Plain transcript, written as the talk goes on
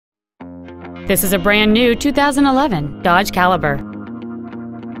This is a brand new 2011 Dodge Caliber.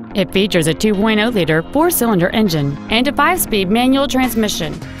 It features a 2.0-liter four-cylinder engine and a 5-speed manual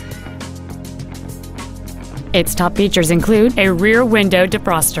transmission. Its top features include a rear window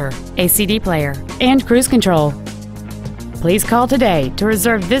defroster, a CD player, and cruise control. Please call today to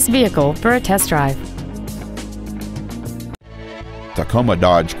reserve this vehicle for a test drive. Tacoma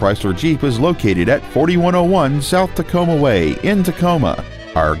Dodge Chrysler Jeep is located at 4101 South Tacoma Way in Tacoma.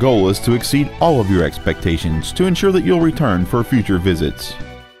 Our goal is to exceed all of your expectations to ensure that you'll return for future visits.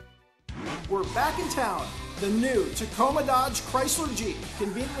 We're back in town. The new Tacoma Dodge Chrysler Jeep,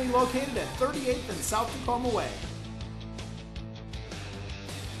 conveniently located at 38th and South Tacoma Way.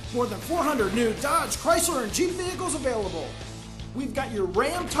 More than 400 new Dodge, Chrysler, and Jeep vehicles available. We've got your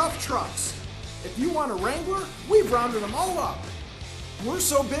Ram Tough trucks. If you want a Wrangler, we've rounded them all up. We're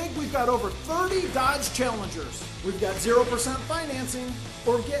so big, we've got over 30 Dodge Challengers. We've got 0% financing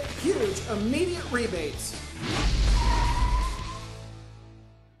or get huge immediate rebates.